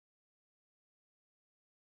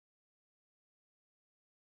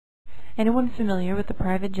Anyone familiar with the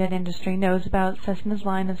private jet industry knows about Cessna's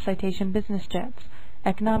line of Citation business jets,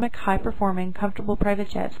 economic, high-performing, comfortable private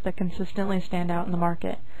jets that consistently stand out in the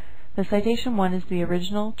market. The Citation I is the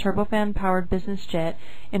original turbofan-powered business jet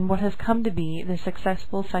in what has come to be the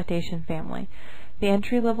successful Citation family. The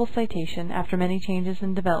entry-level Citation, after many changes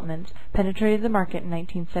and developments, penetrated the market in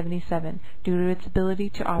 1977 due to its ability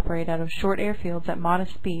to operate out of short airfields at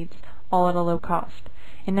modest speeds, all at a low cost.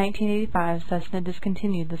 In 1985, Cessna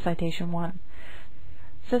discontinued the Citation I.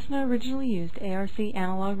 Cessna originally used ARC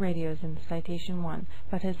analog radios in the Citation I,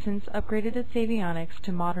 but has since upgraded its avionics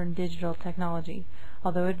to modern digital technology.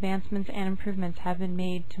 Although advancements and improvements have been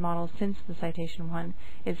made to models since the Citation I,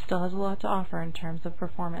 it still has a lot to offer in terms of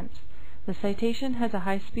performance. The Citation has a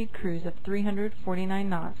high-speed cruise of 349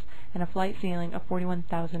 knots and a flight ceiling of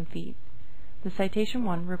 41,000 feet. The Citation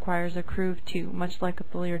I requires a crew of 2, much like the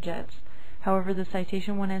Learjets. However, the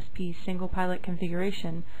Citation I SP single-pilot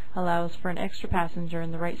configuration allows for an extra passenger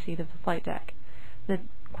in the right seat of the flight deck. The,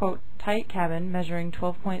 quote, tight cabin, measuring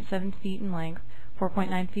 12.7 feet in length,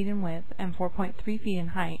 4.9 feet in width, and 4.3 feet in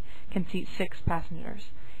height, can seat 6 passengers.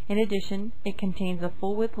 In addition, it contains a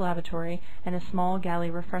full-width lavatory and a small galley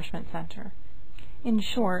refreshment center. In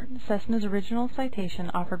short, Cessna's original Citation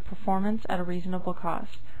offered performance at a reasonable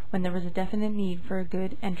cost, when there was a definite need for a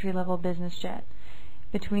good entry-level business jet.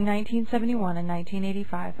 Between 1971 and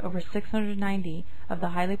 1985, over 690 of the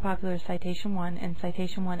highly popular Citation I and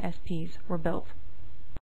Citation I SPs were built.